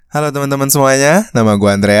Halo teman-teman semuanya, nama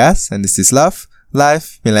gue Andreas and this is Love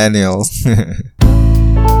Life Millennial.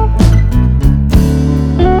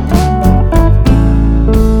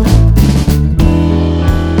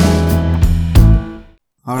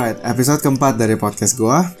 Alright, episode keempat dari podcast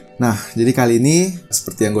gue. Nah, jadi kali ini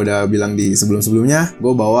seperti yang gue udah bilang di sebelum-sebelumnya,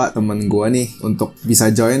 gue bawa temen gue nih untuk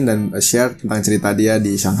bisa join dan share tentang cerita dia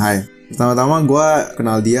di Shanghai. Pertama-tama gue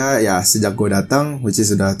kenal dia ya sejak gue datang, which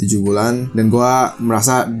is sudah 7 bulan. Dan gue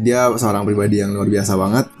merasa dia seorang pribadi yang luar biasa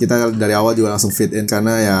banget. Kita dari awal juga langsung fit in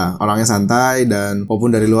karena ya orangnya santai dan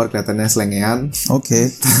walaupun dari luar kelihatannya selengean.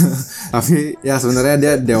 Oke. Tapi ya sebenarnya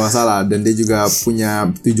dia dewasa lah dan dia juga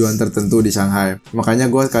punya tujuan tertentu di Shanghai.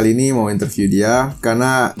 Makanya gue kali ini mau interview dia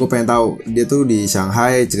karena gue pengen tahu dia tuh di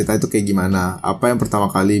Shanghai cerita itu kayak gimana. Apa yang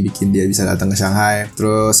pertama kali bikin dia bisa datang ke Shanghai.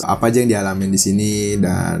 Terus apa aja yang dialamin di sini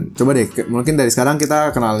dan coba deh mungkin dari sekarang kita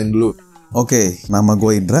kenalin dulu. Oke, nama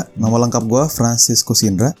gue Indra. Nama lengkap gue Franciscus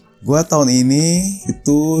Indra. Gue tahun ini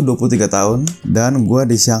itu 23 tahun. Dan gue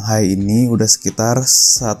di Shanghai ini udah sekitar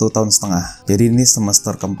 1,5 tahun. Jadi ini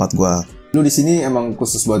semester keempat gue. Lu di sini emang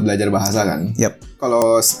khusus buat belajar bahasa kan? Yap.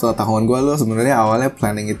 Kalau sepengetahuan gue lu sebenarnya awalnya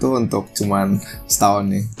planning itu untuk cuman setahun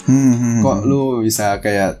nih. Kok lu bisa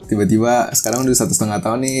kayak tiba-tiba sekarang udah 1,5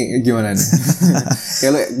 tahun nih, gimana nih?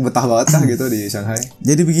 Kayak lu betah banget kah gitu di Shanghai?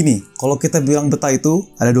 Jadi begini, kalau kita bilang betah itu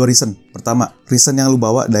ada 2 reason. Pertama, reason yang lu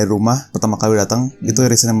bawa dari rumah pertama kali datang, itu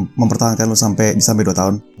reason yang mempertahankan lu sampai 2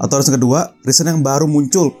 tahun. Atau reason kedua, reason yang baru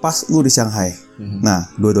muncul pas lu di Shanghai. Nah,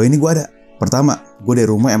 dua-dua ini gue ada. Pertama, gue dari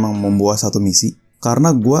rumah emang membawa satu misi. Karena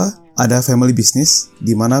gue ada family business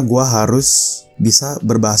di mana gue harus bisa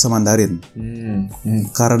berbahasa Mandarin.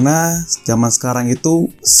 Karena zaman sekarang itu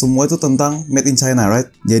semua itu tentang made in China, right?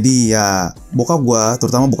 Jadi ya bokap gue,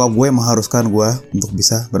 terutama bokap gue yang mengharuskan gue untuk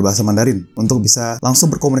bisa berbahasa Mandarin. Untuk bisa langsung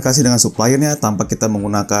berkomunikasi dengan suppliernya tanpa kita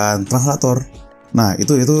menggunakan translator. Nah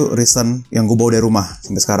itu reason yang gue bawa dari rumah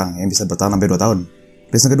sampai sekarang, yang bisa bertahan sampai 2 tahun.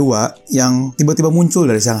 Reason kedua yang tiba-tiba muncul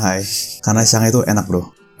dari Shanghai, karena Shanghai itu enak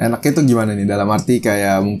bro. Enaknya itu gimana nih? Dalam arti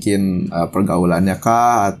kayak mungkin pergaulannya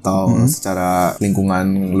kah? Atau secara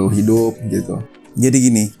lingkungan lu hidup gitu? Jadi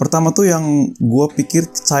gini, pertama tuh yang gue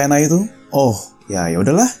pikir China itu, ya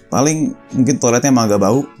udahlah, paling mungkin toiletnya emang agak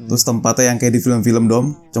bau, terus tempatnya yang kayak di film-film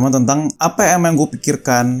dom. Cuma tentang apa yang gue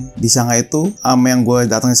pikirkan di Shanghai itu, sama yang gue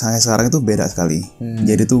datang di Shanghai sekarang itu beda sekali.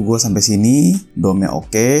 Jadi tuh gue sampai sini, domnya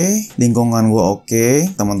oke, lingkungan gue oke,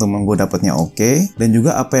 teman-teman gue dapatnya oke, dan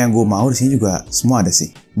juga apa yang gue mau di sini juga semua ada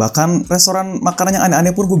sih. Bahkan restoran makanan yang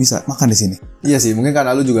aneh-aneh pun gue bisa makan di sini. Iya sih, mungkin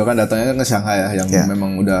karena lu juga kan datangnya ke Shanghai ya, yang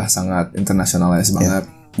memang udah sangat internationalize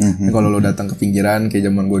banget. Kalau lo datang ke pinggiran kayak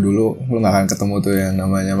zaman gue dulu, lo nggak akan ketemu tuh yang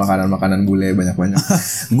namanya makanan-makanan bule banyak-banyak.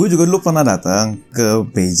 Gue juga dulu pernah datang ke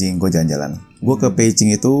Beijing, gue jalan-jalan. Gue ke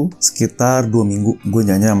Beijing itu sekitar 2 minggu. Gue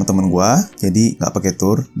jalan-jalan sama temen gue, jadi nggak pakai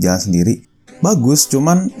tour, jalan sendiri. Bagus,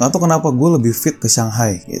 cuman gak tau kenapa gue lebih fit ke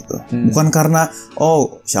Shanghai gitu. Bukan karena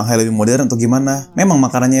Shanghai lebih modern atau gimana. Memang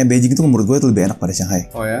makanannya Beijing itu menurut gue itu lebih enak pada Shanghai.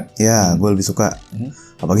 Oh ya? Ya, gue lebih suka.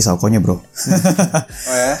 Apalagi saukonya bro.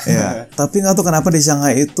 Oh ya? Ya. Tapi gak tau kenapa di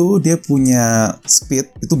Shanghai itu dia punya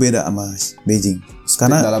speed itu beda sama Beijing.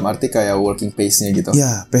 Karena dalam arti kayak working pace-nya gitu.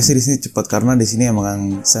 Ya, pace di sini cepat karena di sini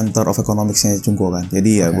emang center of economics-nya Cungko kan.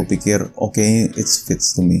 Jadi ya gue pikir it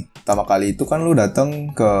fits to me. Pertama kali itu kan lu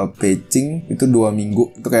datang ke Beijing itu 2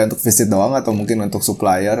 minggu. Itu kayak untuk visit doang atau mungkin untuk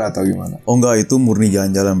supplier atau gimana? Oh enggak, itu murni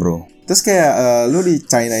jalan-jalan bro. Terus kayak lu di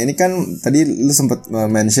China ini kan tadi lu sempat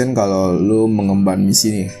mention kalau lu mengemban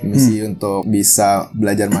misi nih, misi untuk bisa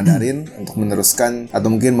belajar Mandarin untuk meneruskan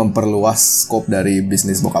atau mungkin memperluas scope dari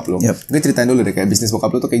bisnis bokap lu. Mungkin ceritain dulu deh kayak bisnis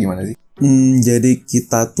bokap lu tuh kayak gimana sih? Jadi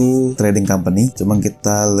kita tuh trading company, cuman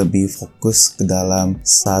kita lebih fokus ke dalam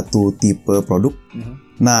satu tipe produk.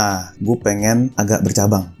 Nah, gue pengen agak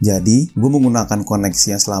bercabang. Jadi, gue menggunakan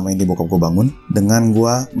koneksi yang selama ini bokap gue bangun dengan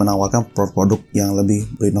gue menawarkan produk yang lebih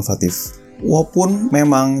berinovatif. Walaupun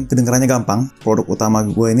memang kedengarannya gampang, produk utama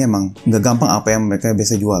gue ini emang nggak gampang apa yang mereka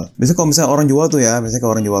biasa jual. Biasanya kalau misalnya orang jual tuh ya, biasanya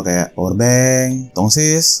kalau orang jual kayak powerbank,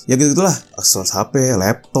 tongsis, ya gitu-gitulah. Aksesoris HP,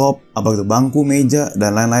 laptop, apa gitu, bangku, meja,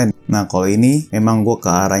 dan lain-lain. Nah, kalau ini memang gue ke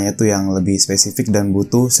arahnya tuh yang lebih spesifik dan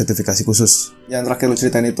butuh sertifikasi khusus. Yang terakhir lu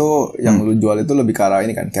ceritain itu, yang lu jual itu lebih ke arah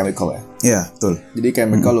ini kan, chemical ya? Iya, betul. Jadi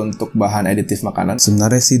chemical untuk bahan aditif makanan?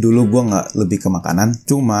 Sebenarnya sih dulu gue nggak lebih ke makanan.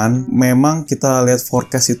 Cuman memang kita lihat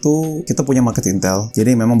forecast itu, kita punya market intel.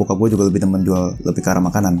 Jadi memang bokap gue juga lebih demen jual lebih ke arah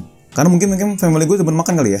makanan. Karena mungkin family gue demen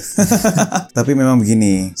makan kali ya. Tapi memang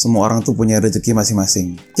begini, semua orang tuh punya rezeki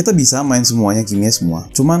masing-masing. Kita bisa main semuanya, kimia semua.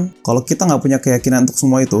 Cuman kalau kita nggak punya keyakinan untuk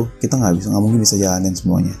semua itu, kita nggak mungkin bisa jalanin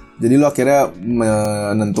semuanya. Jadi lu akhirnya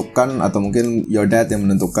menentukan atau mungkin your dad yang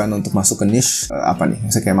menentukan untuk masuk ke niche apa nih?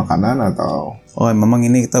 Misalnya kayak makanan atau? Oh, memang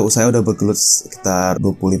ini kita usahanya udah bergelut sekitar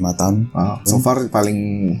 25 tahun. So far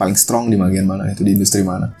paling strong di bagian mana itu, di industri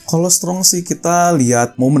mana? Kalau strong sih kita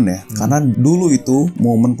lihat momen ya. Karena dulu itu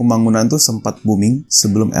momen pembangunan tuh sempat booming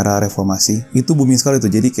sebelum era reformasi. Itu booming sekali tuh.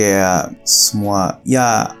 Jadi kayak semua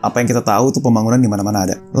ya apa yang kita tahu tuh pembangunan di mana-mana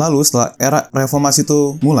ada. Lalu setelah era reformasi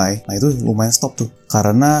tuh mulai, nah itu lumayan stop tuh.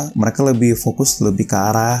 Karena mereka lebih fokus lebih ke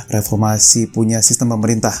arah reformasi punya sistem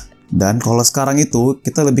pemerintah. Dan kalau sekarang itu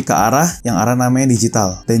kita lebih ke arah yang arah namanya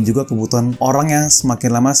digital dan juga kebutuhan orang yang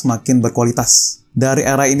semakin lama semakin berkualitas. Dari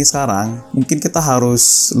era ini sekarang, mungkin kita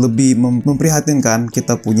harus lebih memprihatinkan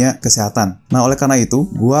kita punya kesehatan. Nah, oleh karena itu,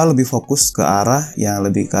 gua lebih fokus ke arah yang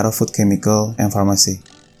lebih ke arah food chemical and pharmacy.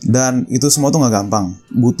 Dan itu semua tuh nggak gampang.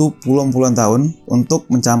 Butuh puluhan-puluhan tahun untuk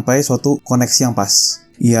mencapai suatu koneksi yang pas.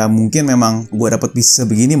 Ya mungkin memang gue dapet bisnis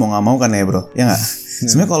sebegini mau nggak mau kan ya bro, ya nggak?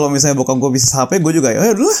 Sebenarnya kalau misalnya bokap gue bisnis HP, gue juga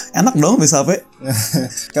ya dulu enak dong bisnis HP.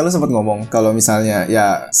 Kalau sempat ngomong kalau misalnya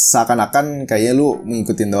ya seakan-akan kayaknya lu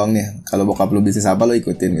ngikutin doang nih. Kalau bokap lu bisnis apa lu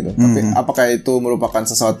ikutin gitu. Tapi apakah itu merupakan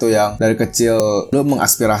sesuatu yang dari kecil lu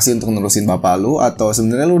mengaspirasi untuk nerusin bapak lu, atau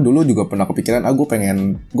sebenarnya lu dulu juga pernah kepikiran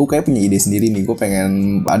gue kayak punya ide sendiri nih, gue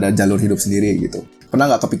pengen ada jalur hidup sendiri gitu. Pernah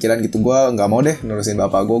nggak kepikiran gitu, gue nggak mau deh nerusin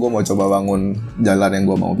bapak gue mau coba bangun jalan yang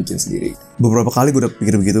gue mau bikin sendiri? Beberapa kali gue udah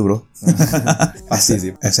pikir begitu bro. Pasti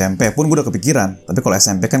sih. SMP pun gue udah kepikiran. Tapi kalau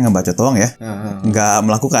SMP kan ngebaca doang ya, nggak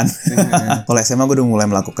melakukan. Kalau SMA gue udah mulai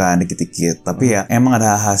melakukan dikit-dikit. Tapi ya emang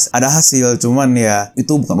ada hasil, cuman ya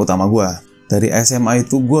itu bukan utama gue. Dari SMA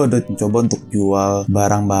itu gue udah coba untuk jual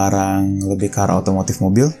barang-barang lebih ke arah otomotif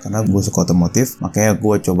mobil. Karena gue suka otomotif. Makanya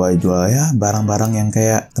gue coba jual ya barang-barang yang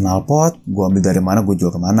kayak knalpot. Gue ambil dari mana, gue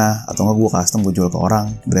jual kemana. Atau nggak gue custom, gue jual ke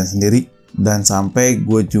orang. Brand sendiri. Dan sampai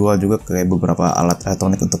gue jual juga kayak beberapa alat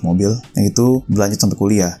elektronik untuk mobil. Yang itu berlanjut sampai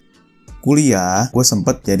kuliah. Gue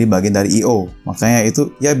sempet jadi bagian dari I.O. Makanya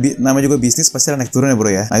itu ya namanya juga bisnis pasti ada naik turun ya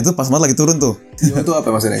bro ya. Nah itu pas banget lagi turun tuh. I.O. itu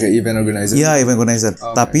apa maksudnya? Kayak event organizer? Iya, event organizer.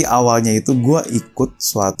 Okay. Tapi awalnya itu gue ikut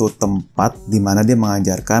suatu tempat di mana dia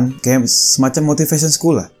mengajarkan kayak semacam motivation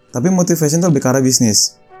school lah. Tapi motivation itu lebih ke arah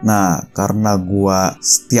bisnis. Nah, karena gue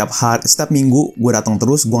setiap minggu gue datang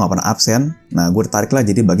terus, gue gak pernah absen. Nah, gue ditarik lah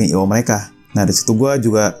jadi bagian I.O. mereka. Nah, dari situ gue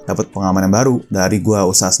juga dapat pengalaman yang baru. Dari gue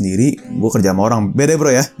usaha sendiri, gue kerja sama orang. Beda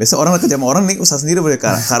bro ya. Biasa orang kerja sama orang nih usaha sendiri bro.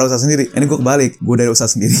 Karena usaha sendiri. Ini gue kebalik. Gue dari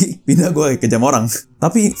usaha sendiri, pindah gue kerja sama orang.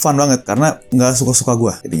 Tapi fun banget karena nggak suka-suka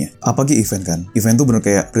gue jadinya. Apalagi event kan. Event tuh bener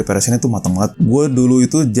kayak preparationnya tuh matang banget. Gue dulu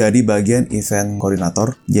itu jadi bagian event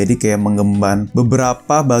koordinator. Jadi kayak mengemban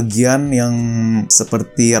beberapa bagian yang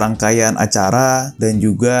seperti rangkaian acara dan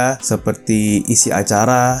juga seperti isi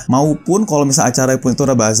acara. Maupun kalau misalnya acara pun itu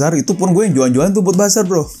ada bazar, itu pun gue yang jualan-jualan tuh buat bazar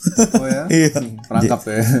bro. Oh ya? Iya. Rangkap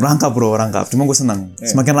ya? Rangkap bro, rangkap. Cuma gue seneng.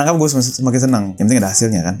 Semakin rangkap gue semakin seneng. Yang penting ada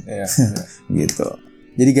hasilnya kan. Iya. Gitu.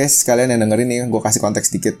 Jadi guys, kalian yang dengerin nih, gue kasih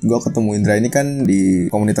konteks dikit. Gue ketemu Indra ini kan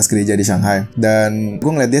di komunitas gereja di Shanghai. Dan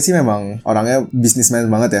gue ngeliat dia sih memang orangnya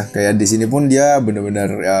businessman banget ya. Kayak di sini pun dia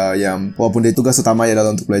bener-bener yang walaupun dia tugas utama ya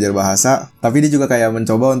dalam untuk belajar bahasa, tapi dia juga kayak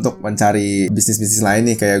mencoba untuk mencari bisnis-bisnis lain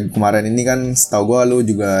nih. Kayak kemarin ini kan setahu gue lu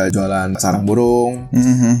juga jualan sarang burung.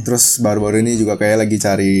 Terus baru-baru ini juga kayak lagi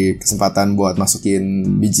cari kesempatan buat masukin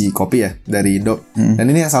biji kopi ya dari Indo. Dan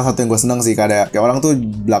ini salah satu yang gue seneng sih. Kayak orang tuh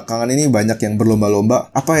belakangan ini banyak yang berlomba-lomba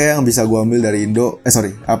apa ya yang bisa gue ambil dari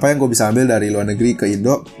apa yang gue bisa ambil dari luar negeri ke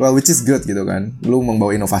Indo, well which is good gitu kan, lu membawa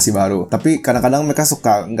inovasi baru. Tapi kadang-kadang mereka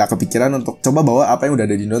suka nggak kepikiran untuk coba bawa apa yang udah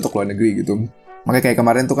ada di Indo untuk luar negeri gitu. Makanya kayak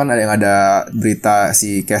kemarin tuh kan ada berita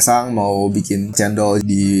si Kesang mau bikin cendol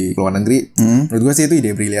di luar negeri. Menurut gue sih itu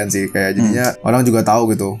ide brilian sih. Kayak jadinya orang juga tahu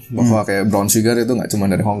gitu bahwa kayak brown sugar itu nggak cuma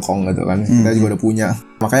dari Hong Kong gitu kan. Kita juga udah punya.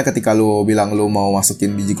 Makanya ketika lu bilang lu mau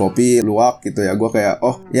masukin biji kopi luwak gitu ya, gue kayak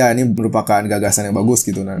oh ya ini merupakan gagasan yang bagus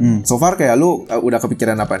gitu. Nah, so far kayak lu udah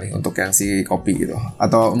kepikiran apa nih untuk yang si kopi gitu?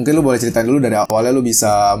 Atau mungkin lu boleh ceritain dulu dari awalnya lu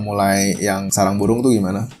bisa mulai yang sarang burung tuh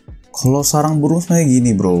gimana? Kalau sarang burung sebenarnya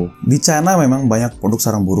gini bro, di China memang banyak produk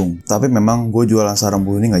sarang burung, tapi memang gue jualan sarang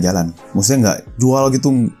burung ini nggak jalan. Maksudnya nggak jual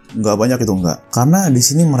gitu, nggak banyak itu nggak. Karena di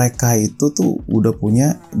sini mereka itu tuh udah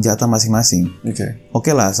punya jatah masing-masing.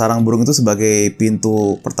 Oke lah, sarang burung itu sebagai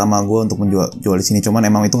pintu pertama gue untuk menjual di sini. Cuman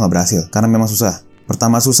emang itu nggak berhasil, karena memang susah.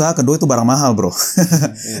 Pertama susah, kedua itu barang mahal bro.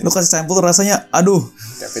 Lu kasih sampel rasanya, aduh,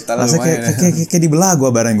 rasanya kayak dibelah gue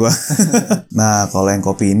barang gue. Nah kalau yang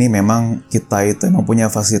kopi ini memang kita itu emang punya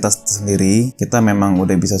fasilitas sendiri. Kita memang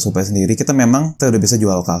udah bisa supply sendiri. Kita udah bisa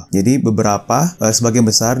jual lokal. Jadi beberapa sebagian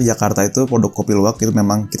besar di Jakarta itu produk kopi luwak itu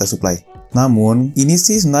memang kita supply. Namun ini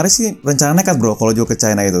sih sebenarnya sih rencana nekat bro kalau jual ke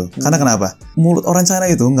China itu. Karena kenapa? Mulut orang China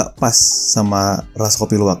itu nggak pas sama rasa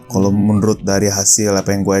kopi luwak. Kalau menurut dari hasil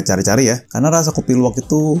apa yang gue cari-cari ya, karena rasa kopi luwak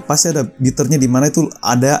itu pasti ada bitternya di mana itu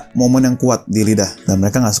ada momen yang kuat di lidah dan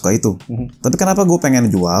mereka nggak suka itu. Tapi kenapa gue pengen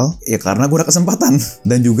jual? Ya karena gue ada kesempatan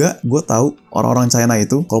dan juga gue tahu orang-orang China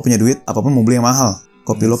itu kalau punya duit apapun mau beli yang mahal.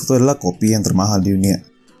 Kopi luwak itu adalah kopi yang termahal di dunia.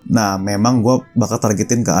 Nah, memang gue bakal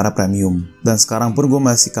targetin ke arah premium. Dan sekarang pun gue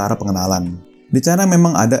masih ke arah pengenalan. Di China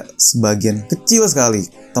memang ada sebagian kecil sekali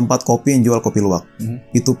tempat kopi yang jual kopi luwak.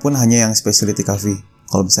 Itu pun hanya yang specialty coffee.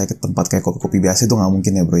 Kalau misalnya ke tempat kayak kopi-kopi biasa itu nggak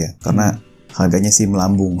mungkin ya bro ya. Karena harganya sih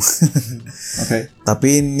melambung. Oke. Tapi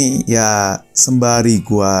ini ya sembari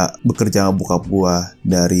gue bekerja bokap gue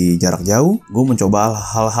dari jarak jauh, gue mencoba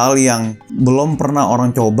hal-hal yang belum pernah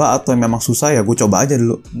orang coba atau yang memang susah ya gue coba aja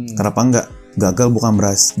dulu. Kenapa enggak? Gagal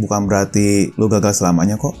bukan berarti lo gagal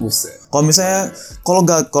selamanya kok. Kalau misalnya kalau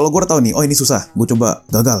gue udah tahu nih, oh ini susah, gue coba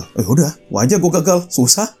gagal. Udah, wajar gue gagal,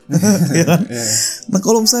 susah, ya kan? Nah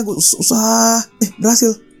kalau misalnya gue susah,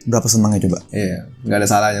 berhasil, berapa senangnya coba? Iya, nggak ada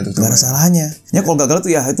salahnya tuh. Nggak ada salahnya. Ya kalau gagal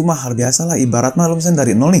tuh ya itu mah hal biasa lah. Ibarat mah lo misalnya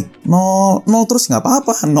dari nol nih, nol terus nggak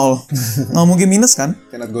apa-apa, nol, nggak mungkin minus kan?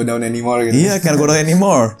 Cannot go down anymore gitu. Iya, cannot go down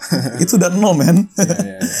anymore. Itu udah nol men.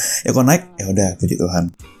 Iya. Ya kalau naik, ya udah puji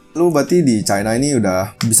Tuhan. Lu berarti di China ini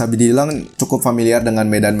udah bisa dibilang cukup familiar dengan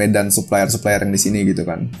medan-medan supplier-supplier yang di sini gitu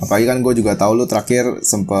kan. Apalagi kan gue juga tahu lu terakhir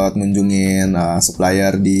sempat ngunjungin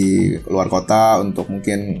supplier di luar kota untuk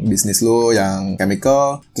mungkin bisnis lu yang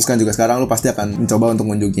chemical. Terus kan juga sekarang lu pasti akan mencoba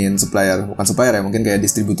untuk ngunjungin bukan supplier ya, mungkin kayak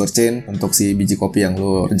distributor chain untuk si biji kopi yang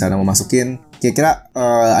lu rencana mau masukin. Kira-kira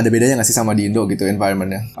ada bedanya nggak sih sama di Indo gitu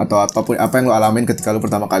environment-nya? Atau apapun apa yang lu alamin ketika lu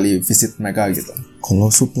pertama kali visit mereka gitu?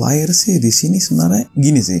 Kalau supplier sih di sini sebenarnya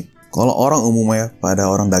gini sih. Kalau orang umumnya pada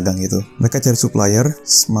orang dagang gitu, mereka cari supplier,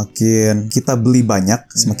 semakin kita beli banyak,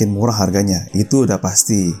 semakin murah harganya. Itu udah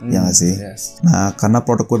pasti, ya nggak sih? Yes. Nah, karena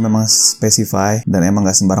produk gue memang specify dan emang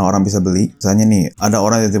nggak sembarang orang bisa beli. Misalnya nih, ada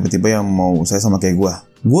orang yang tiba-tiba yang mau saya sama kayak gue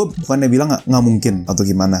bukannya bilang nggak mungkin atau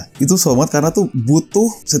gimana. Itu sobat karena tuh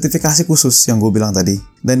butuh sertifikasi khusus yang gue bilang tadi.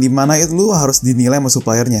 Dan di mana itu lu harus dinilai sama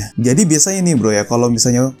suppliernya. Jadi biasanya nih bro ya, kalau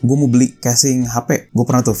misalnya gue mau beli casing HP, gue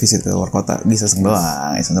pernah tuh visit ke luar kota, bisa iseng doang.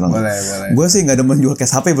 Boleh. Gue sih nggak demen jual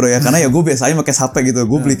case HP bro ya, karena ya gue biasanya pakai case HP gitu.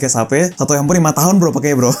 Gue beli case HP satu yang pun 5 tahun bro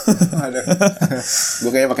pakai bro. Gue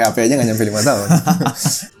kayaknya pakai HP aja nggak nyampe 5 tahun.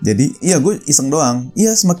 Jadi iya gue iseng doang.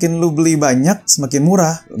 Iya semakin lu beli banyak semakin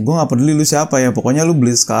murah. Gue nggak peduli lu siapa ya, pokoknya lu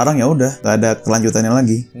beli sekarang ya udah, nggak ada kelanjutannya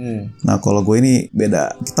lagi. Nah kalau gue ini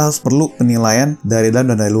beda. Kita harus perlu penilaian dari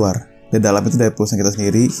dalam dan dari luar. Di dalam itu dari perusahaan kita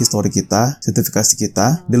sendiri, histori kita, sertifikasi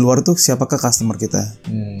kita. Di luar itu siapakah customer kita.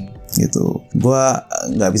 Gitu. Gue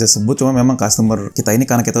nggak bisa sebut, cuma memang customer kita ini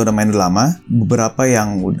karena kita udah main udah lama. Beberapa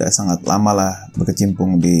yang udah sangat lama lah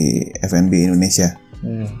berkecimpung di F&B Indonesia.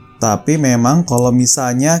 Tapi memang kalau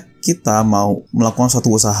misalnya kita mau melakukan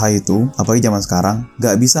suatu usaha itu, apalagi zaman sekarang,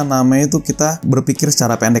 nggak bisa namanya itu kita berpikir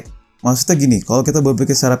secara pendek. Maksudnya gini, kalau kita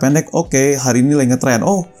berpikir secara pendek, oke, hari ini lagi ngetren,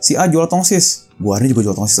 oh si A jual tongsis, gua hari ini juga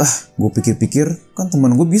jual tongsis, gue pikir-pikir, kan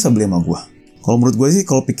temen gue bisa beli sama gua. Kalau menurut gue sih,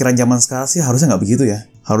 kalau pikiran zaman sekarang sih harusnya nggak begitu ya.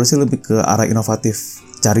 Harusnya lebih ke arah inovatif.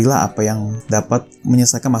 Carilah apa yang dapat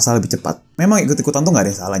menyelesaikan masalah lebih cepat. Memang ikut-ikutan tuh nggak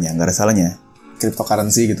ada salahnya.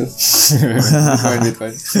 Cryptocurrency gitu.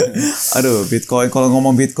 Bitcoin. Aduh, Bitcoin. Kalau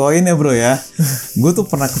ngomong Bitcoin ya bro ya, gue tuh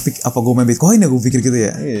pernah apa gue main Bitcoin ya, gue pikir gitu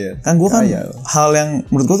ya. Iya. Kan gue kan hal yang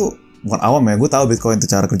menurut gue tuh bukan awam ya, gue tahu Bitcoin itu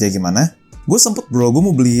cara kerja gimana. Gue sempet bro, gue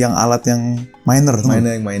mau beli yang alat yang miner tuh.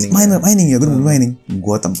 Mining ya, gue mau beli mining.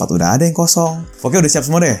 Gue tempat udah ada yang kosong. Oke udah siap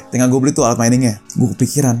semua deh, tinggal gue beli tuh alat miningnya. Gue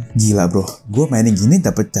kepikiran, gila bro, gue mining gini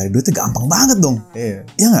dapet cari duitnya gampang banget dong. Iya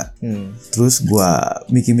nggak? Terus gue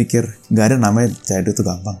mikir-mikir, nggak ada namanya cari duit tuh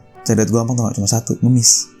gampang. Cari duit gampang tuh cuma satu,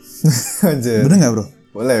 ngemis. Bener nggak bro?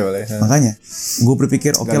 Boleh. Makanya gue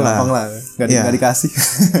berpikir oke lah. Gampang lah, nggak dikasih.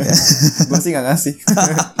 Gue sih nggak ngasih.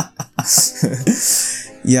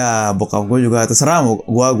 Ya bokap gue juga terserah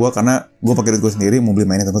gue karena gue pakai duit gue sendiri mau beli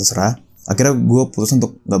mainnya terserah. Akhirnya gue putus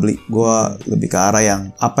untuk nggak beli. Gue lebih ke arah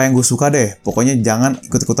yang apa yang gue suka deh. Pokoknya jangan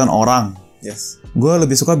ikut-ikutan orang. Yes. Gue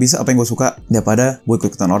lebih suka bisa apa yang gue suka daripada gue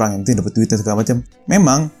ikut-ikutan orang yang penting dapat duitnya segala macam.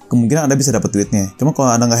 Memang kemungkinan Anda bisa dapat duitnya. Cuma kalau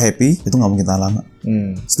Anda nggak happy itu nggak mungkin tahan lama.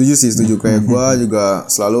 Setuju. Kayak gue juga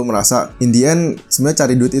selalu merasa in the end sebenarnya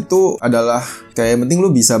cari duit itu adalah kayak yang penting lu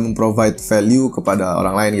bisa memprovide value kepada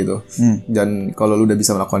orang lain gitu. Dan kalau lu udah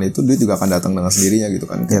bisa melakukan itu, duit juga akan datang dengan sendirinya gitu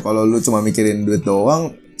kan. Kalau lu cuma mikirin duit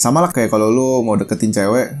doang, Sama lah kayak kalau lu mau deketin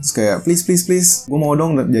cewek, terus kayak please, gue mau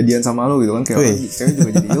dong jadian sama lu gitu kan, kayak cewek juga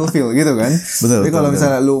jadi ilfeel gitu kan. Betul. Tapi kalau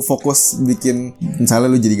misalnya lu fokus bikin, misalnya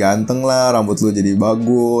lu jadi ganteng lah, rambut lu jadi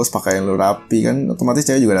bagus, pakaian lu rapi kan, otomatis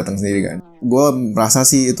cewek juga datang sendiri kan. Gue merasa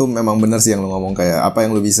sih itu memang benar sih yang lu ngomong, kayak apa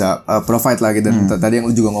yang lu bisa provide lah gitu. Tadi yang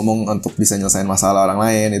lu juga ngomong untuk bisa nyelesain masalah orang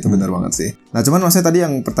lain, itu benar banget sih. Nah cuman maksudnya tadi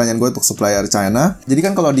yang pertanyaan gue untuk supplier China, jadi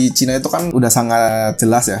kan kalau di Cina itu kan udah sangat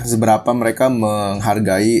jelas ya seberapa mereka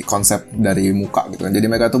menghargai konsep dari muka gitu kan. Jadi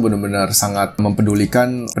mereka tuh benar-benar sangat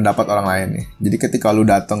mempedulikan pendapat orang lain nih. Jadi ketika lu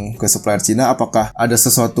datang ke supplier Cina, apakah ada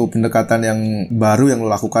sesuatu pendekatan yang baru yang lu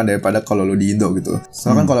lakukan daripada kalau lu di Indo gitu?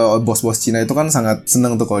 Soalnya kan kalau bos-bos Cina itu kan sangat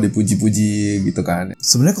seneng tuh kalau dipuji-puji gitu kan.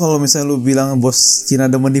 Sebenarnya kalau misalnya lu bilang bos Cina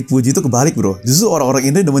demen dipuji itu kebalik bro. Justru orang-orang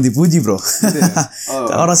Indo demen dipuji bro. Gitu ya?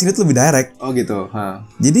 Orang sini tuh lebih direct. Oh gitu.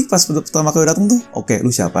 Jadi pas pertama kali datang tuh, oke, lu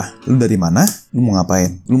siapa? Lu dari mana? Lu mau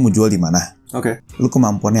ngapain? Lu mau jual di mana? Oke. Lu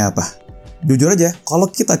kemampuannya apa? Jujur aja, kalau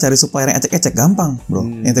kita cari supplier yang ecek-ecek gampang bro.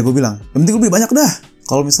 Yang tadi gue bilang, yang penting lu beli banyak dah.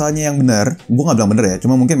 Kalau misalnya yang benar, gue gak bilang benar ya,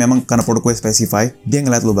 cuma mungkin memang karena produk gue specify, dia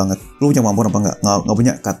ngeliat lu banget. Lu punya kemampuan apa enggak? Nggak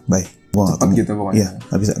punya, cut, bye. Gue gak ketemu. Gitu pokoknya. Iya,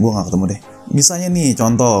 gak bisa, gue gak ketemu deh. Misalnya nih,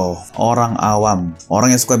 contoh, orang awam,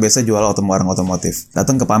 orang yang suka biasa jual barang otomotif,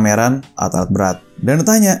 datang ke pameran alat berat, dan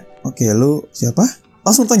tanya, oke, lu siapa?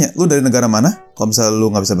 Langsung tanya, lu dari negara mana? Kalau misalnya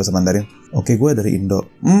lu gak bisa bahasa Mandarin, oke, gue dari Indo.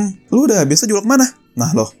 Lu udah biasa jual kemana?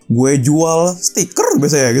 Nah loh, gue jual stiker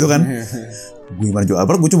biasanya gitu kan. Gue gimana jual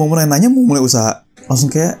apa? Gue cuma mulai nanya, mau mulai usaha. Langsung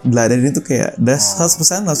kayak dari itu kayak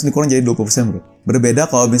 100% langsung dikurang jadi 20% bro. Berbeda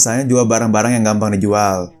kalau misalnya jual barang-barang yang gampang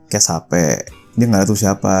dijual, kayak HP. Dia nggak tahu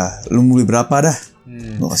siapa. Lu mau beli berapa dah?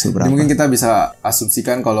 Lu kasih berapa? Jadi mungkin kita bisa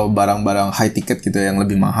asumsikan kalau barang-barang high ticket gitu yang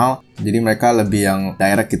lebih mahal, jadi mereka lebih yang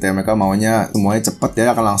direct gitu ya, mereka maunya semuanya cepet,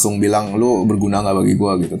 dia akan langsung bilang lu berguna nggak bagi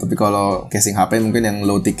gua gitu. Tapi kalau casing HP mungkin yang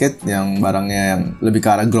low ticket, yang barangnya yang lebih ke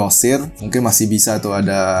arah grosir, mungkin masih bisa tuh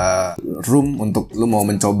ada room untuk lu mau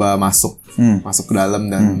mencoba masuk ke dalam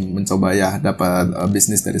dan mencoba ya dapat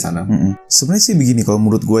bisnis dari sana. Sebenarnya sih begini, kalau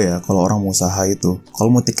menurut gue ya, kalau orang mau usaha itu,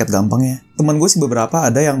 kalau mau tiket gampang ya, teman gue sih beberapa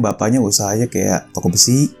ada yang bapaknya usahanya kayak toko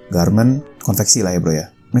besi, garment, konveksi lah ya bro ya.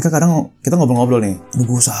 Mereka kadang kita ngobrol-ngobrol nih, aduh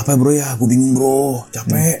gue usaha apa ya bro ya, gue bingung bro,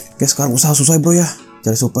 capek, kayak sekarang usaha susah ya bro ya,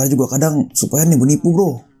 cari supplier juga kadang supplier nipu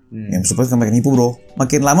bro. Ya supplier kan makin nipu bro,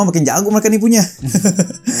 makin lama makin jago mereka nipunya.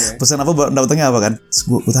 Pesan apa dapetnya apa kan? Terus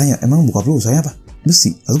gue tanya, emang buka lu usahanya apa?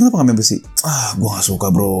 Besi. Lalu kenapa ngambil besi? Gue gak suka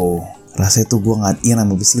bro, rasanya tuh gue gak ingin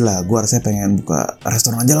ambil besi lah, gue rasanya pengen buka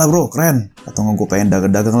restoran aja lah bro, keren. Atau gue pengen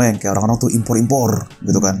dagang-dagang lah yang kayak orang-orang tuh impor-impor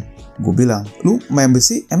gitu kan. Gue bilang, lu main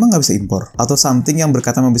besi emang gak bisa impor? Atau something yang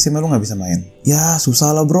berkaitan sama besi emang lu gak bisa main? Ya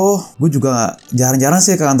susah lah bro, gue juga jarang-jarang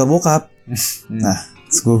sih ke kantor bokap. Nah,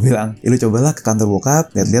 terus gue bilang, lu cobalah ke kantor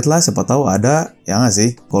bokap, lihat-lihat lah, siapa tahu ada, ya gak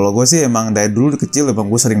sih? Kalau gue sih emang dari dulu kecil emang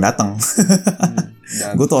gue sering datang.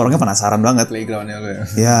 Gue tuh orangnya penasaran banget. Playgroundnya lu ya?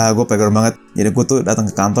 Ya, gue playground banget. Jadi gue tuh datang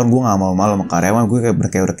ke kantor, gue gak malu-malu sama karyawan, gue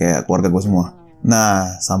udah kayak keluarga gue semua.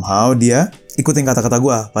 Nah, somehow dia ikutin kata-kata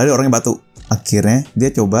gue, padahal orangnya batu. Akhirnya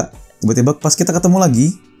dia coba, tiba-tiba pas kita ketemu lagi,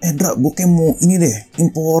 Dra, gue kayak mau ini deh,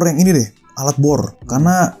 impor yang ini deh, alat bor.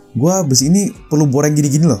 Karena gue besi ini perlu bor yang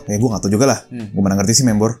gini-gini loh. Ya gue gak tahu juga lah, gue mana ngerti sih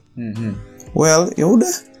main bor. Well, ya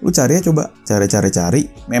udah, lu cari ya coba, cari.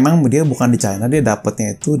 Memang dia bukan di China, dia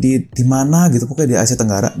dapetnya itu di mana gitu, pokoknya di Asia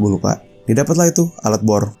Tenggara, gue lupa. Dia dapet lah itu alat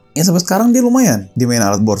bor. Ya sampai sekarang dia lumayan, dia main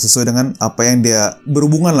alat bor sesuai dengan apa yang dia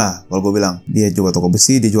berhubungan lah. Kalau gue bilang, dia juga toko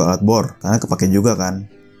besi, dia jual alat bor, karena kepake juga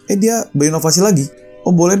kan. Dia berinovasi lagi.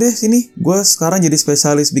 Oh boleh deh sini, gue sekarang jadi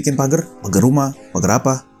spesialis bikin pagar rumah, pagar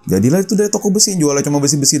apa. Jadilah itu dari toko besi, jualnya cuma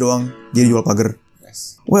besi-besi doang, jadi jual pagar.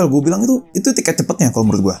 Well, gue bilang itu tiket cepetnya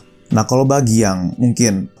kalau menurut gue. Nah kalau bagi yang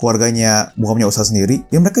mungkin keluarganya bukan punya usaha sendiri,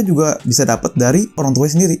 ya mereka juga bisa dapat dari orang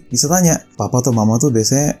tuanya sendiri. Bisa tanya, papa atau mama tuh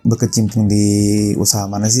biasanya berkecimpung di usaha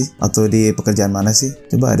mana sih? Atau di pekerjaan mana sih?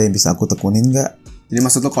 Coba ada yang bisa aku tekunin nggak? Jadi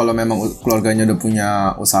maksud lu kalau memang keluarganya udah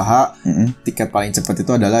punya usaha, tiket paling cepat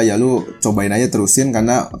itu adalah ya lu cobain aja terusin,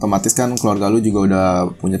 karena otomatis kan keluarga lu juga udah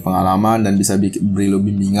punya pengalaman dan bisa beri lu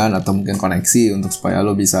bimbingan atau mungkin koneksi untuk supaya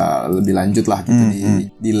lu bisa lebih lanjut lah gitu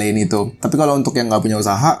di lane itu. Tapi kalau untuk yang nggak punya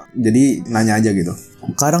usaha, jadi nanya aja gitu.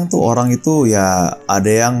 Kadang tuh orang itu ya ada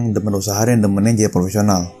yang demen usaha dan demennya jadi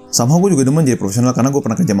profesional. Sama gue juga demen jadi profesional karena gue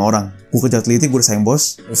pernah kerja sama orang. Gue kerja teliti, gue disayang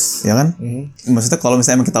bos, ya kan? Maksudnya kalau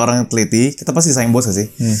misalnya kita orang yang teliti, kita pasti disayang bos gak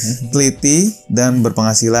sih? Teliti dan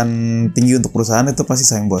berpenghasilan tinggi untuk perusahaan itu pasti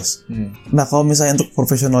sayang bos. Nah kalau misalnya untuk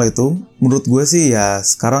profesional itu, menurut gue sih ya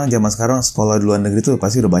zaman sekarang sekolah di luar negeri tuh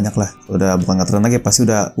pasti udah banyak lah. Udah bukan ngetren lagi, pasti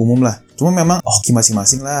udah umum lah. Cuma memang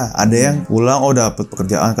masing-masing lah. Ada yang pulang dapet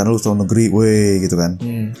pekerjaan karena lu luar negeri, weh gitu kan.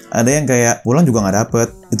 Ada yang kayak pulang juga nggak dapet.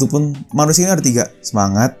 Itu pun manusia ini ada 3,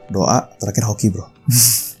 semangat, doa, terakhir hoki bro.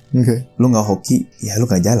 Oke. Lu gak hoki, ya lu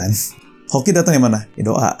gak jalan. Hoki datang yang mana? Ya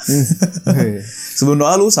doa. Sebelum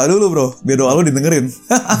doa lu salah dulu bro, biar doa lu didengerin.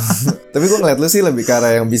 Tapi gue ngeliat lu sih lebih ke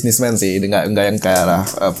arah yang businessman sih, enggak yang ke arah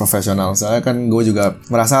profesional. Soalnya kan gue juga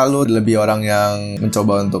merasa lu lebih orang yang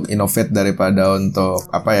mencoba untuk innovate daripada untuk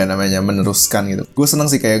meneruskan gitu. Gue seneng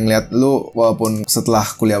sih kayak ngeliat lu walaupun setelah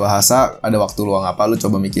kuliah bahasa ada waktu luang apa, lu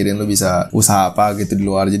coba mikirin lu bisa usaha apa gitu di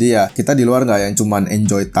luar. Jadi ya kita di luar nggak yang cuman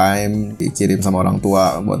enjoy time dikirim sama orang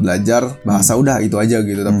tua buat belajar bahasa udah itu aja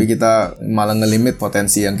gitu. Tapi kita malah ngelimit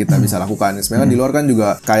potensi yang kita bisa lakukan. Sebenarnya di luar kan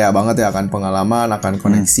juga kaya banget ya, akan pengalaman, akan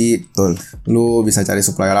koneksi. Betul. Lu bisa cari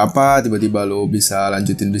supplier apa, tiba-tiba lu bisa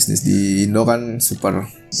lanjutin bisnis di Indo kan super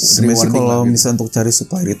Sebenarnya rewarding kalau lah gitu. misalnya untuk cari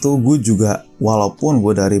supplier itu, gue juga walaupun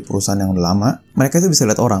gue dari perusahaan yang udah lama, mereka itu bisa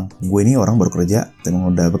lihat orang. Gue ini orang baru kerja,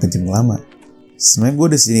 emang udah berkecimpung lama. Sebenarnya gue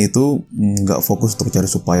di sini itu nggak fokus untuk cari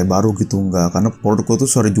supplier baru gitu, nggak, karena produk gue tuh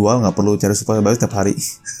sudah jual, nggak perlu cari supplier baru setiap hari.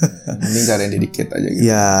 Mending cari yang dedicate aja gitu.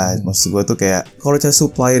 Ya, maksud gue tuh kayak kalau cari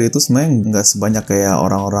supplier itu sebenarnya nggak sebanyak kayak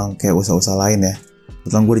orang-orang kayak usaha-usaha lain ya.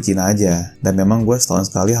 Kebetulan gue di Cina aja, dan memang gue setahun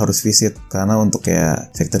sekali harus visit karena untuk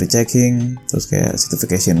kayak factory checking, terus kayak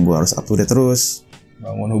certification gue harus up to date terus.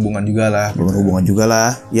 Bangun hubungan juga lah. Bangun hubungan juga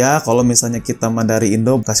lah. Ya kalau misalnya kita mah dari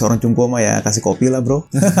Indo kasih orang cungko mah ya kasih kopi lah bro.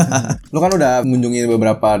 Lu kan udah mengunjungi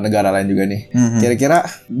beberapa negara lain juga nih. Kira-kira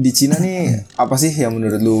di Cina nih apa sih yang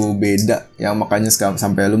menurut lu beda, yang makanya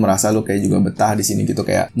sampai lu merasa lu kayak juga betah di sini gitu?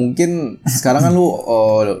 Kayak mungkin sekarang kan lu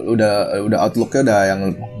udah outlooknya udah yang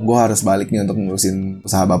gua harus balik nih untuk ngurusin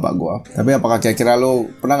usaha bapak gua. Tapi apakah kira-kira lu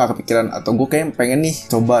pernah nggak kepikiran atau gua kayak pengen nih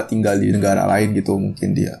coba tinggal di negara lain gitu,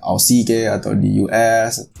 mungkin di Aussie kayak atau di US?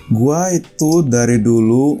 Gua itu dari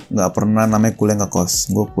dulu nggak pernah namanya kuliah ngekos.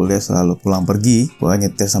 Gue kuliah selalu pulang pergi. Gua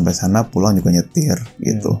nyetir sampai sana, pulang juga nyetir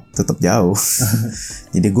gitu. Tetap jauh.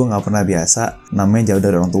 Jadi gue nggak pernah biasa namanya jauh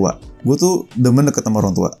dari orang tua. Gue tuh demen deket sama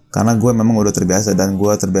orang tua karena gue memang udah terbiasa, dan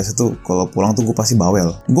gue terbiasa tuh kalau pulang tuh gue pasti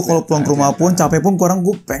bawel. Gue kalau pulang ke rumah pun capek pun kurang,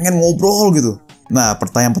 gue pengen ngobrol gitu. Nah,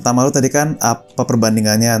 pertanyaan pertama lu tadi kan apa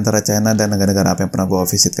perbandingannya antara China dan negara-negara apa yang pernah gue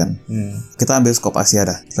visit kan? Kita ambil skop Asia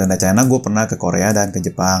dah. Selain dari China, gue pernah ke Korea dan ke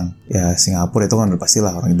Jepang. Ya, Singapura itu kan udah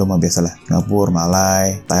pastilah, orang Indo mah biasa lah. Singapura,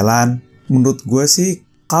 Malai, Thailand. Menurut gue sih,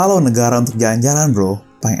 kalau negara untuk jalan-jalan bro,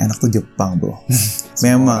 paling enak tuh Jepang bro.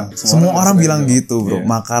 Memang semua orang bilang gitu bro.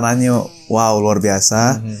 Makanannya wow luar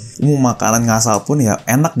biasa. Mau makanan ngasal pun ya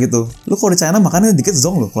enak gitu. Lu kalau di China makannya dikit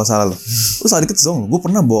zong lo kalau salah lo. Lu salah dikit zong lo. Gue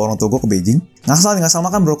pernah bawa orang tua gue ke Beijing. Ngasal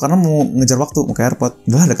makan bro karena mau ngejar waktu, mau ke airport.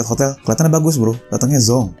 Udah dekat hotel. Kelihatannya bagus bro. Datangnya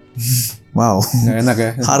zong. Wow. Nggak enak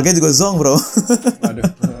ya. Harganya juga zong bro. Aduh.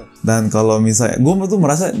 Dan kalau misalnya gue tuh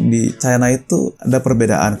merasa di China itu ada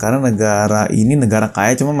perbedaan karena negara ini negara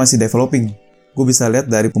kaya cuma masih developing. Gue bisa lihat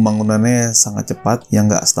dari pembangunannya sangat cepat yang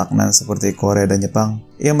nggak stagnan seperti Korea dan Jepang.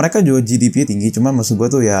 Ya mereka juga GDP tinggi, cuma maksud gue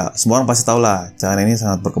tuh ya semua orang pasti tahu lah China ini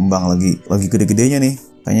sangat berkembang, lagi gede-gedenya nih.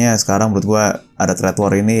 Kayaknya sekarang menurut gue ada trade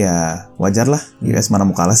war ini ya wajar lah. US mana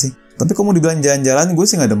mau kalah sih. Tapi kalau mau dibilang jalan-jalan gue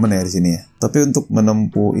sih nggak demen ya di sini ya. Tapi untuk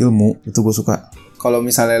menempuh ilmu itu gue suka. Kalau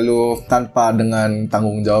misalnya lu tanpa dengan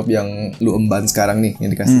tanggung jawab yang lu emban sekarang nih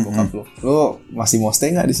yang dikasih bokap lu masih mau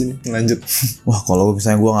stay nggak di sini lanjut? Wah kalau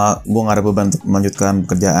misalnya gue nggak ada beban untuk melanjutkan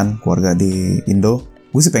pekerjaan keluarga di Indo,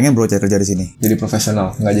 gue sih pengen bro cari kerja di sini. Jadi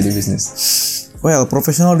profesional, nggak jadi bisnis. Well,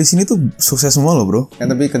 profesional di sini tuh sukses semua loh bro. Kan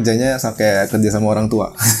tapi kerjanya kayak kerja sama orang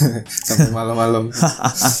tua sampai malam-malam.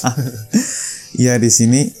 Iya di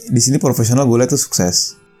sini profesional gue lihat tuh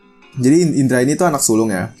sukses. Jadi Indra ini tuh anak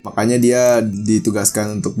sulung ya, makanya dia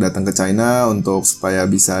ditugaskan untuk datang ke China untuk supaya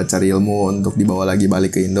bisa cari ilmu untuk dibawa lagi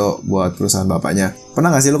balik ke Indo buat perusahaan bapaknya.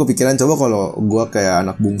 Pernah gak sih lo kepikiran coba kalau gue kayak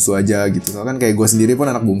anak bungsu aja gitu? Soalnya kan kayak gue sendiri pun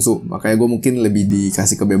anak bungsu, makanya gue mungkin lebih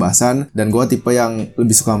dikasih kebebasan dan gue tipe yang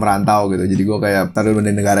lebih suka merantau gitu. Jadi gue kayak taruh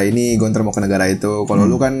dari negara ini, gue ntar mau ke negara itu. Kalau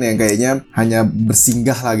lu kan yang kayaknya hanya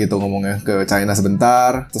bersinggah lah gitu ngomongnya ke China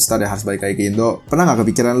sebentar, terus tadi harus balik lagi ke Indo. Pernah gak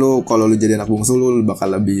kepikiran lu kalau lu jadi anak bungsu lu bakal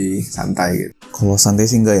lebih santai gitu? Kalau santai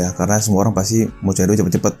sih enggak ya, karena semua orang pasti mau cari duit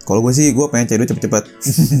cepet-cepet. Kalau gue sih gue pengen cari duit cepet-cepet.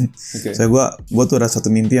 Okay. Saya gue tuh ada satu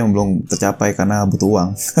mimpi yang belum tercapai karena butuh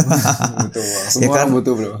uang. Butuh uang. Semua ya kan, orang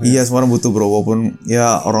butuh bro. Iya semua orang butuh bro, walaupun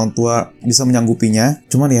ya orang tua bisa menyanggupinya.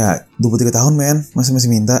 Cuman ya 23 tahun men, masih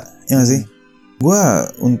minta, ya nggak sih? Gue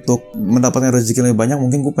untuk mendapatkan rezeki lebih banyak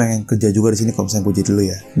mungkin gue pengen kerja juga di sini kalau misalnya gue jadi dulu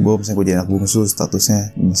ya. Gue misalnya gue jadi anak bungsu,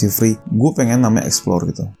 statusnya masih free. Gue pengen namanya explore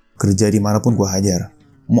gitu. Kerja dimanapun gue hajar.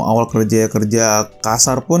 Mau awal kerja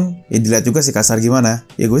kasar pun ya dilihat juga sih kasar gimana.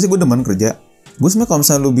 Ya gue demen kerja. Gue sebenarnya kalau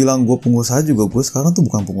misalnya lu bilang gue pengusaha juga, gue sekarang tuh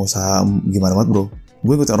bukan pengusaha gimana banget bro.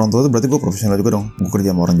 Gue ikut orang tua tuh berarti gue profesional juga dong. Gue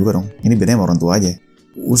kerja sama orang juga dong. Ini bedanya sama orang tua aja.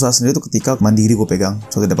 Usaha sendiri tuh ketika mandiri gue pegang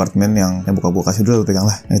suatu departemen yang buka gue kasih dulu, pegang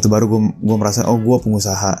lah. Nah itu baru gue merasa gue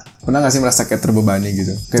pengusaha. Pernah gak sih merasa kayak terbebani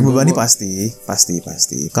gitu? Kayak Terbebani pasti.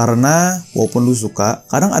 Karena walaupun lu suka,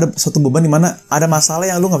 kadang ada suatu beban di mana ada masalah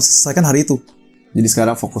yang lu nggak bisa selesaikan hari itu. Jadi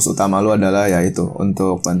sekarang fokus utama lu adalah ya itu,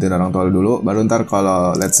 untuk bantuin orang tua lu dulu. Baru ntar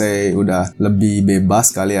kalau let's say udah lebih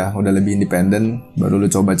bebas kali ya, udah lebih independen, baru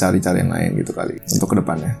lu coba cari-cari yang lain gitu kali untuk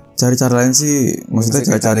kedepannya. Cari cara lain sih,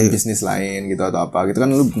 maksudnya cari bisnis lain gitu atau apa gitu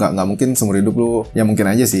kan. Lu nggak mungkin seumur hidup lu, ya mungkin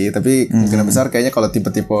aja sih, tapi kemungkinan besar kayaknya kalau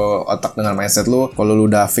tipe-tipe otak dengan mindset lu, kalau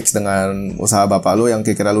lu udah fix dengan usaha bapak lu yang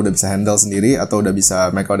kira-kira lu udah bisa handle sendiri atau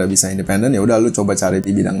mereka udah bisa independen, ya udah lu coba cari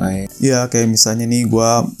di bidang lain. Iya, kayak misalnya nih gue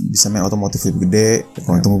bisa main otomotif lebih gede.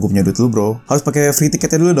 Kalau tunggu gue punya duit dulu bro, harus pakai free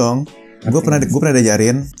tiketnya dulu dong. Gue pernah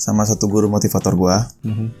diajarin sama satu guru motivator gue.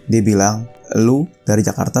 Dia bilang, lu dari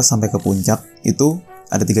Jakarta sampai ke puncak itu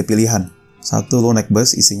ada 3 pilihan. Satu, lu naik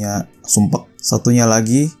bus isinya sumpek. Satunya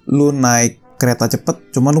lagi, lu naik kereta cepet,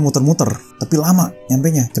 cuma lu muter-muter, tapi lama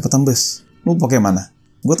nyampenya, cepetan bus. Lu pakai mana?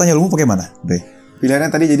 Gue tanya lu mau pakai mana, Bre?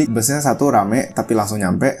 Pilihannya tadi jadi busnya satu rame tapi langsung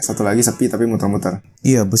nyampe, satu lagi sepi tapi muter-muter.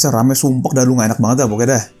 Iya, busnya rame sumpek dah, lu gak enak banget dah pokoknya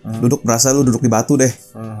dah. Duduk berasa lu duduk di batu deh.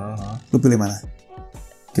 Lu pilih mana?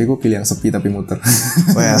 Kayak gue pilih yang sepi tapi muter.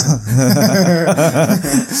 Well.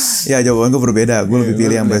 Ya jawaban gue berbeda, gue lebih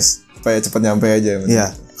pilih yang bus. Supaya cepet nyampe aja.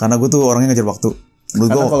 Iya, karena gue tuh orangnya ngejar waktu.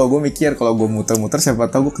 Karena kalau gue mikir, kalau gue muter-muter siapa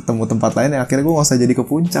tahu gue ketemu tempat lain yang akhirnya gue gak usah jadi ke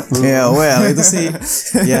puncak bro. Iya, well itu sih.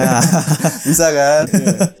 Ya. Bisa kan?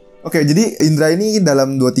 Oke, jadi Indra ini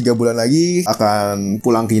dalam 2-3 bulan lagi akan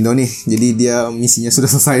pulang ke Indo nih. Jadi dia misinya sudah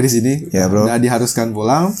selesai di sini. Ya, bro. Udah diharuskan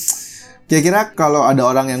pulang. Kira-kira kalau ada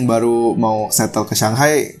orang yang baru mau settle ke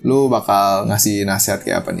Shanghai, lu bakal ngasih nasihat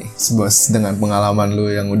kayak apa nih? Sebos dengan pengalaman lu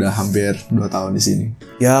yang udah hampir 2 tahun di sini.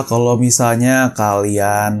 Ya kalau misalnya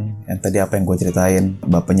kalian yang tadi apa yang gue ceritain,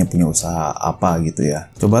 bapaknya punya usaha apa gitu ya,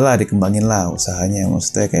 cobalah dikembangin lah usahanya.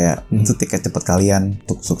 Maksudnya kayak itu tiket cepat kalian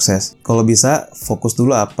untuk sukses. Kalau bisa fokus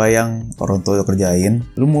dulu apa yang orang tua lu kerjain.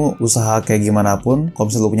 Lu mau usaha kayak gimana pun, kalau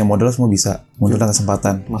misalnya lu punya modal semua bisa. Modal dan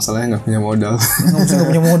kesempatan. Masalahnya nggak punya modal. Nggak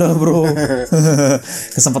punya modal bro.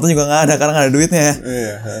 Kesempatan juga nggak ada karena nggak ada duitnya.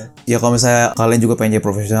 Ya kalau misalnya kalian juga pengen jadi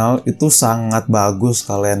profesional, itu sangat bagus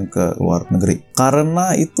kalian ke luar negeri.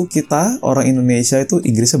 Karena itu kita orang Indonesia itu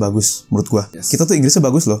Inggrisnya bagus menurut gua. Kita tuh Inggrisnya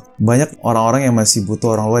bagus loh. Banyak orang-orang yang masih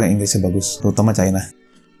butuh orang luar yang Inggrisnya bagus, terutama China.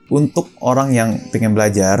 Untuk orang yang pengen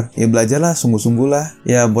belajar, ya belajarlah sungguh-sungguh lah.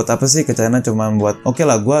 Ya buat apa sih ke China cuma buat oke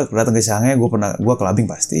lah gue datang ke Shanghai, gue clubbing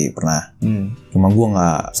pasti pernah. Cuma gue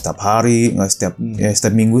nggak setiap hari, nggak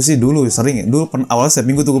setiap minggu sih dulu sering. Dulu awalnya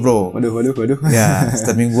setiap minggu tuh gue bro. Waduh. Ya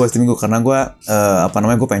setiap minggu karena gue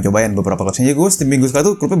gue pengen cobain beberapa klubnya. Jadi gue setiap minggu sekali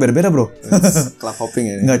tuh klubnya beda-beda bro. Club hopping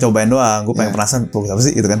ya. Nggak cobain doang, gue pengen penasaran klub apa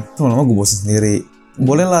sih gitu kan. Terus lama gue bosan sendiri.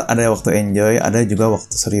 Boleh lah ada waktu enjoy, ada juga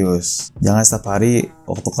waktu serius. Jangan setiap hari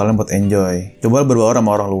waktu kalian buat enjoy. Coba berbaur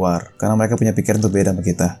sama orang luar, karena mereka punya pikiran tuh beda sama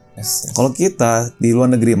kita. Kalau kita di luar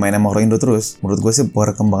negeri main sama orang Indo terus, menurut gue sih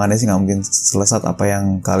perkembangannya sih nggak mungkin selesai apa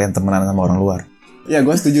yang kalian temenan sama orang luar. Ya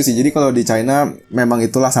gue setuju sih. Jadi kalau di China memang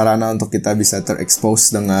itulah sarana untuk kita bisa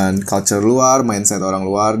terexpose dengan culture luar, mindset orang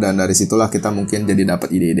luar, dan dari situlah kita mungkin jadi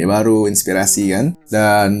dapat ide-ide baru, inspirasi kan.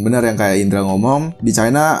 Dan benar yang kayak Indra ngomong, di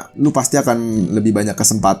China lu pasti akan lebih banyak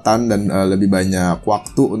kesempatan dan lebih banyak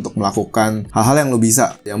waktu untuk melakukan hal-hal yang lu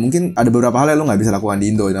bisa. Ya mungkin ada beberapa hal yang lu nggak bisa lakukan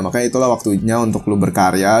di Indo. Nah makanya itulah waktunya untuk lu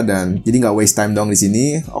berkarya dan jadi nggak waste time dong di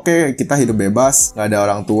sini. Oke, kita hidup bebas, nggak ada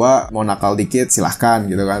orang tua, mau nakal dikit silahkan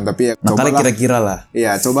gitu kan. Tapi ya nakalnya kira-kira lah.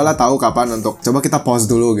 Iya, cobalah tahu kapan untuk coba kita pause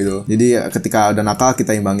dulu gitu. Jadi ketika ada nakal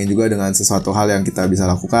kita imbangin juga dengan sesuatu hal yang kita bisa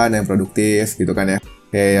lakukan yang produktif gitu kan ya.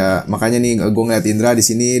 Kayak makanya nih gue ngeliat Indra di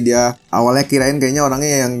sini, dia awalnya kirain kayaknya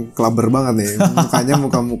orangnya yang clubber banget nih. Mukanya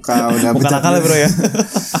muka-muka udah bukan nakal ya bro ya.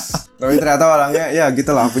 Tapi ternyata orangnya ya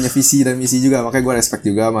gitulah, punya visi dan misi juga. Makanya gue respect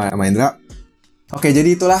juga sama Indra. Oke,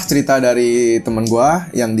 jadi itulah cerita dari teman gue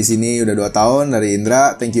yang di sini udah 2 tahun, dari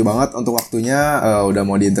Indra. Thank you banget untuk waktunya, udah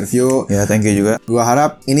mau diinterview. Ya, thank you juga. Gue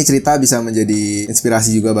harap ini cerita bisa menjadi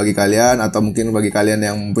inspirasi juga bagi kalian, atau mungkin bagi kalian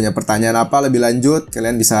yang punya pertanyaan apa lebih lanjut,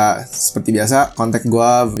 kalian bisa seperti biasa kontak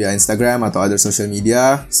gue via Instagram atau other social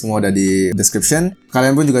media. Semua ada di description.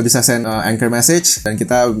 Kalian pun juga bisa send anchor message dan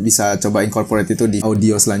kita bisa coba incorporate itu di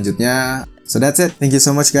audio selanjutnya. So that's it. Thank you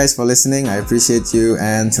so much guys for listening. I appreciate you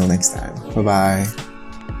and till next time. Bye-bye.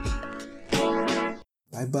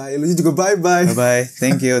 Bye-bye. Lu juga bye-bye. Bye-bye.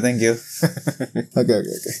 Thank you. Oke.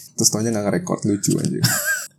 Terus taunya gak nge-record, lucu aja.